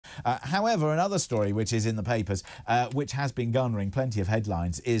However, another story which is in the papers, which has been garnering plenty of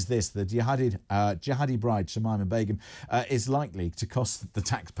headlines, is this. The jihadi bride, Shamima Begum, is likely to cost the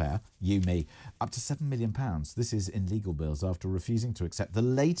taxpayer, you, me, up to £7 million. This is in legal bills after refusing to accept the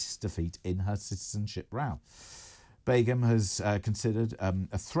latest defeat in her citizenship row. Begum has considered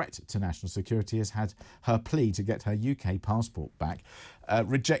a threat to national security, has had her plea to get her UK passport back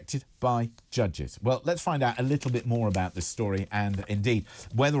rejected by judges. Well, let's find out a little bit more about this story and indeed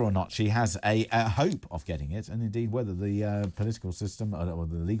whether or not she has a hope of getting it, and indeed whether the political system, or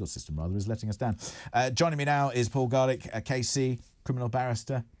the legal system rather, is letting us down. Joining me now is Paul Garlick KC, criminal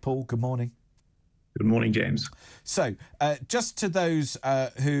barrister. Paul, good morning. Good morning, James. So, just to those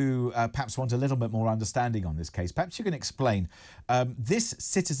who perhaps want a little bit more understanding on this case, perhaps you can explain this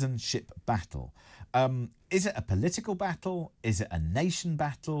citizenship battle. Is it a political battle? Is it a nation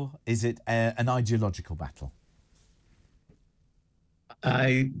battle? Is it an ideological battle?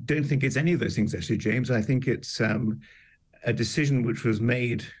 I don't think it's any of those things, actually, James. I think it's a decision which was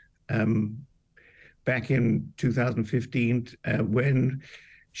made back in 2015 when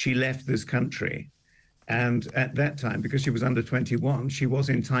she left this country. And at that time, because she was under 21, she was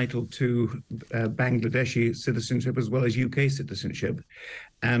entitled to Bangladeshi citizenship as well as UK citizenship.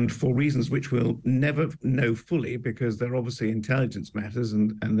 And for reasons which we'll never know fully, because they're obviously intelligence matters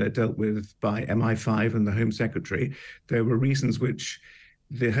and they're dealt with by MI5 and the Home Secretary, there were reasons which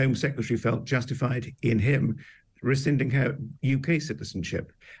the Home Secretary felt justified in him rescinding her UK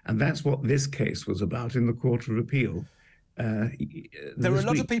citizenship. And that's what this case was about in the Court of Appeal. There are a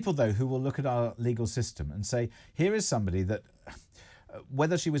lot of people, though, who will look at our legal system and say, here is somebody that,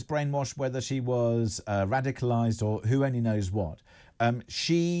 whether she was brainwashed, whether she was radicalised or who only knows what,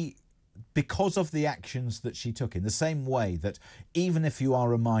 she, because of the actions that she took, in the same way that even if you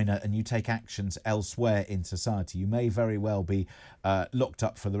are a minor and you take actions elsewhere in society, you may very well be locked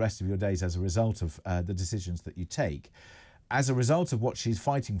up for the rest of your days as a result of the decisions that you take. As a result of what she's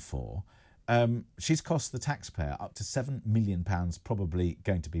fighting for, she's cost the taxpayer up to £7 million, probably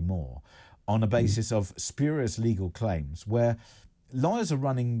going to be more, on a basis of spurious legal claims where lawyers are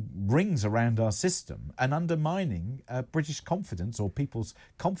running rings around our system and undermining British confidence or people's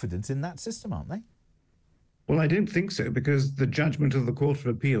confidence in that system, aren't they? Well, I don't think so, because the judgment of the Court of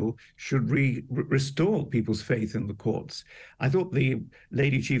Appeal should restore people's faith in the courts. I thought the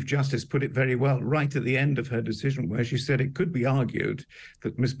Lady Chief Justice put it very well right at the end of her decision, where she said it could be argued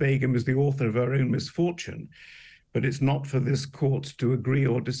that Miss Begum is the author of her own misfortune, but it's not for this court to agree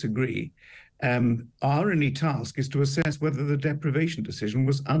or disagree. Our only task is to assess whether the deprivation decision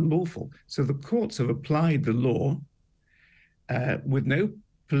was unlawful. So the courts have applied the law with no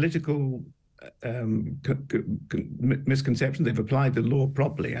political misconception. They've applied the law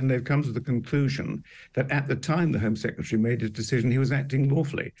properly, and they've come to the conclusion that at the time the Home Secretary made his decision, he was acting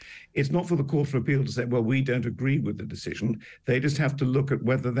lawfully. It's not for the Court of Appeal to say, well, we don't agree with the decision. They just have to look at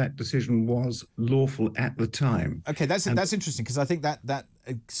whether that decision was lawful at the time. Okay, that's interesting, because I think that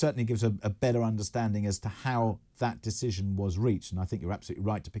certainly gives a better understanding as to how that decision was reached. And I think you're absolutely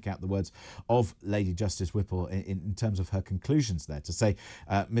right to pick out the words of Lady Justice Whipple in terms of her conclusions there, to say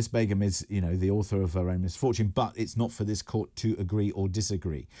Miss Begum is, the author of her own misfortune, but it's not for this court to agree or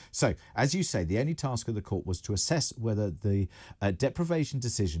disagree. So, as you say, the only task of the court was to assess whether the deprivation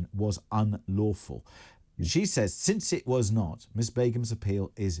decision was unlawful. She says, since it was not, Miss Begum's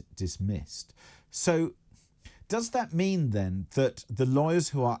appeal is dismissed. So, does that mean then that the lawyers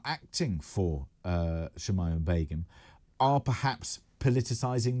who are acting for Shamima Begum are perhaps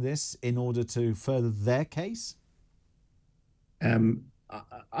politicising this in order to further their case?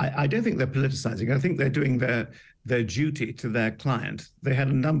 I don't think they're politicising. I think they're doing their duty to their client. They had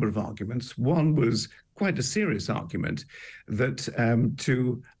a number of arguments. One was quite a serious argument that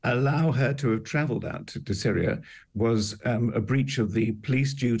to allow her to have travelled out to Syria was a breach of the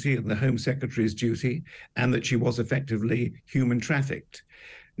police duty and the Home Secretary's duty, and that she was effectively human trafficked.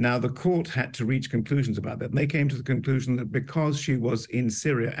 Now, the court had to reach conclusions about that. And they came to the conclusion that because she was in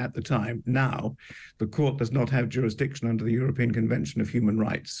Syria at the time, now the court does not have jurisdiction under the European Convention of Human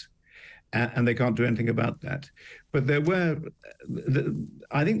Rights. And they can't do anything about that. But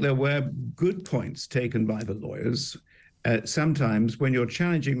I think there were good points taken by the lawyers. Sometimes when you're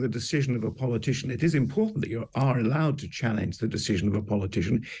challenging the decision of a politician, it is important that you are allowed to challenge the decision of a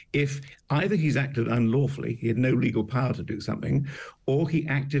politician if either he's acted unlawfully, he had no legal power to do something, or he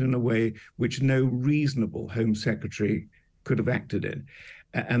acted in a way which no reasonable Home Secretary could have acted in.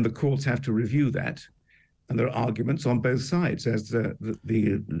 And the courts have to review that. And there are arguments on both sides, as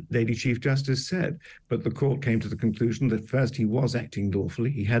the Lady Chief Justice said. But the court came to the conclusion that first, he was acting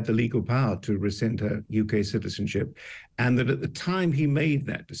lawfully. He had the legal power to rescind her UK citizenship. And that at the time he made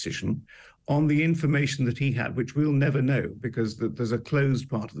that decision, on the information that he had, which we'll never know, because there's a closed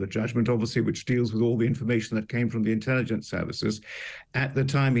part of the judgment, obviously, which deals with all the information that came from the intelligence services. At the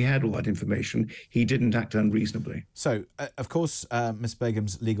time he had all that information, he didn't act unreasonably. So, of course, Ms.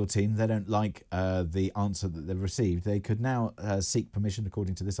 Begum's legal team, they don't like the answer that they've received. They could now seek permission,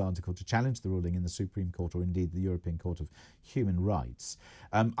 according to this article, to challenge the ruling in the Supreme Court or indeed the European Court of Human Rights.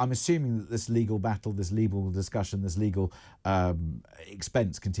 I'm assuming that this legal battle, this legal discussion, this legal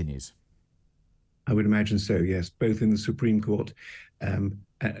expense continues. I would imagine so, yes, both in the Supreme Court and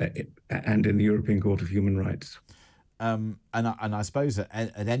in the European Court of Human Rights. And I suppose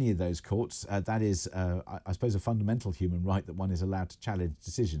at any of those courts, that is, I suppose, a fundamental human right that one is allowed to challenge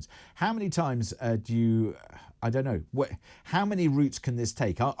decisions. How many times do you, I don't know, how many routes can this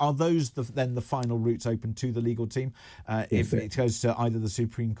take? Are those then the final routes open to the legal team? If it goes to either the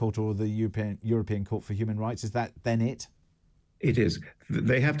Supreme Court or the European Court for Human Rights, is that then it? It is.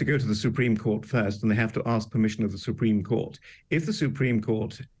 They have to go to the Supreme Court first, and they have to ask permission of the Supreme Court. If the Supreme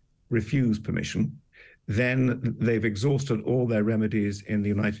Court refuse permission, then they've exhausted all their remedies in the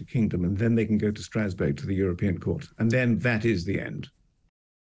United Kingdom, and then they can go to Strasbourg to the European Court. And then that is the end.